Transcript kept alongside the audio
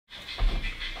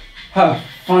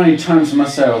Finally time to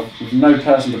myself with no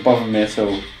person to bother me at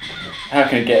all. How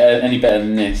can it get any better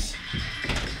than this?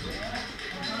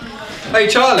 Hey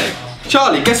Charlie!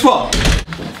 Charlie, guess what?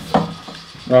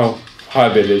 Oh, hi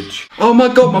village. Oh my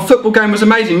god, my football game was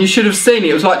amazing. You should have seen it.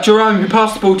 It was like Jerome who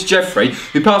passed the ball to Jeffrey,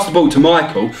 who passed the ball to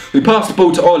Michael, who passed the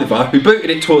ball to Oliver, who booted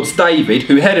it towards David,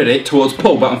 who headed it towards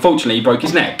Paul, but unfortunately he broke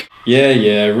his neck.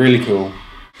 Yeah, really cool.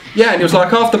 Yeah, and it was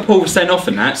like after Paul was sent off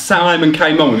and that, Simon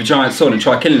came on with a giant sword and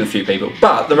tried killing a few people,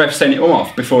 but the ref sent him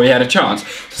off before he had a chance,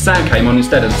 so Sam came on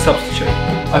instead as a substitute.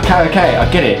 Okay,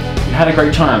 I get it. You had a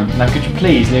great time. Now could you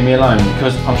please leave me alone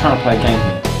because I'm trying to play a game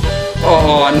here.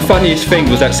 Oh, and the funniest thing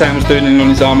was that Sam was doing it on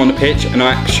his arm on the pitch and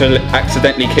I actually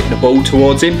accidentally kicked the ball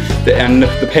towards him and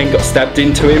the pen got stabbed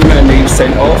into him and he was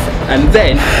sent off, and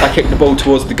then I kicked the ball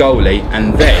towards the goalie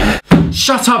and then...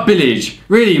 Shut up, village!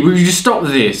 Really, will you just stop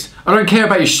with this? I don't care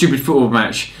about your stupid football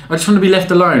match. I just want to be left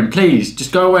alone. Please,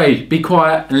 just go away, be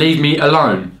quiet and leave me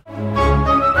alone.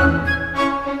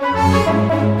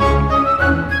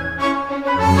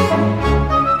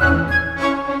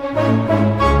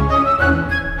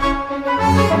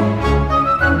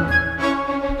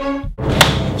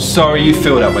 Sorry you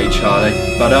feel that way, Charlie,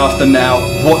 but after now,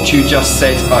 what you just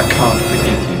said, I can't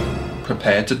forgive you.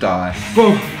 Prepare to die.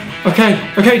 Whoa,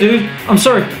 okay dude, I'm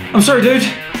sorry dude.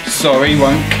 Sorry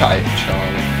won't cut it,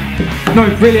 Charlie.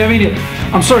 No, really, I mean it.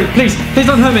 I'm sorry, please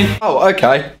don't hurt me. Oh,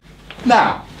 okay.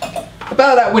 Now,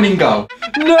 about that winning goal.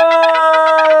 No!